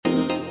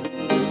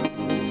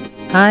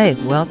Hi,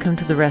 welcome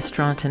to the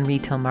Restaurant and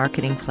Retail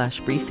Marketing Flash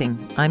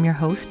Briefing. I'm your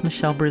host,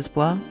 Michelle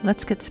Brisbois.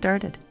 Let's get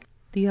started.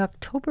 The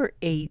October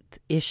 8th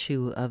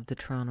issue of the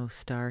Toronto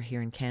Star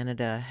here in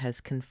Canada has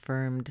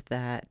confirmed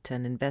that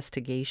an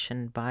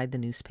investigation by the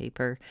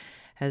newspaper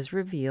has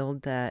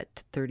revealed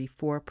that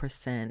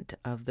 34%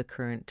 of the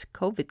current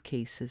COVID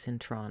cases in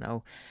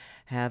Toronto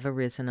have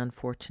arisen,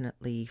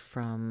 unfortunately,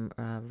 from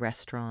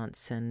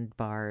restaurants and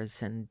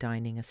bars and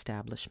dining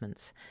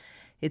establishments.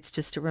 It's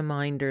just a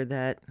reminder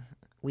that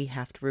we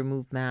have to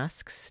remove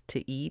masks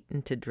to eat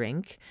and to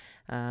drink,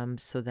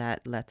 so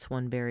that lets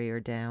one barrier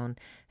down.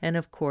 And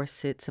of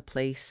course, it's a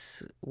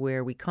place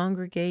where we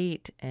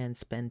congregate and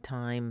spend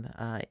time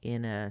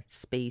in a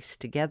space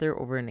together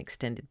over an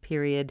extended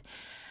period.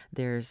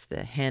 There's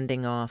the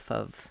handing off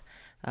of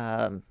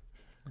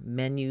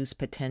menus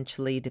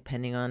potentially,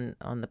 depending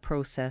on the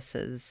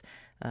processes,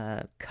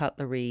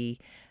 cutlery.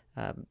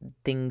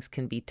 Things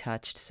can be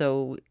touched.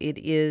 So it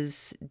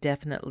is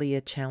definitely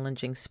a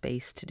challenging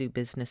space to do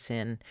business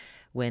in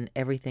when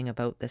everything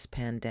about this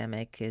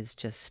pandemic is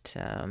just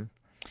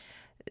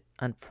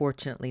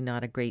unfortunately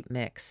not a great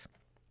mix.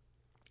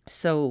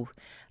 So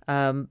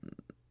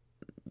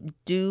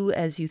do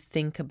as you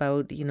think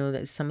about,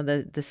 that some of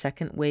the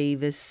second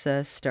wave is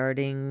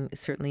starting,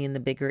 certainly in the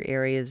bigger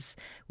areas.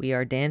 We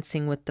are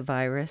dancing with the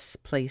virus.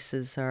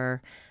 Places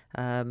are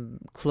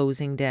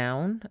closing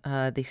down.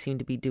 They seem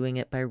to be doing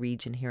it by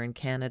region here in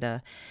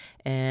Canada.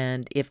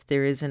 And if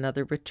there is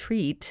another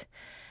retreat,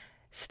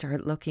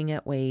 start looking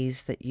at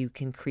ways that you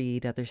can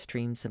create other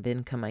streams of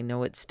income. I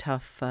know it's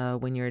tough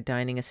when you're a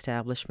dining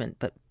establishment,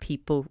 but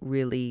people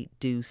really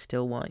do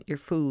still want your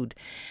food.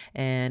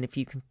 And if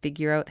you can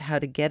figure out how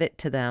to get it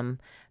to them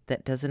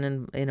that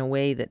doesn't, in a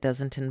way that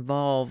doesn't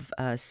involve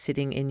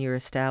sitting in your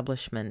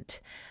establishment,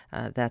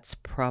 that's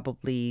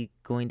probably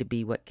going to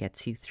be what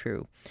gets you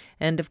through.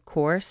 And of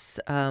course,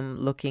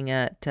 looking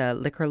at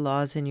liquor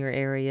laws in your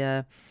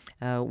area,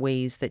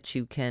 ways that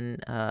you can,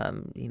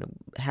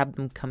 have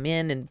them come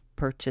in and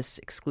purchase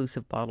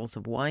exclusive bottles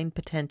of wine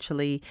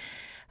potentially,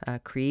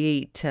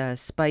 create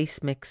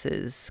spice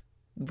mixes,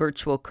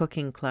 virtual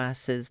cooking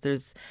classes.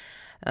 There's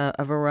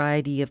a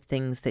variety of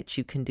things that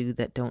you can do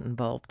that don't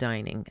involve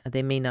dining.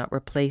 They may not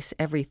replace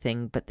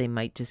everything, but they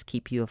might just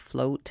keep you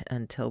afloat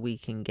until we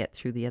can get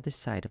through the other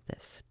side of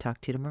this. Talk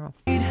to you tomorrow.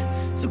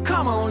 So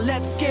come on,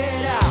 let's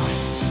get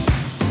out.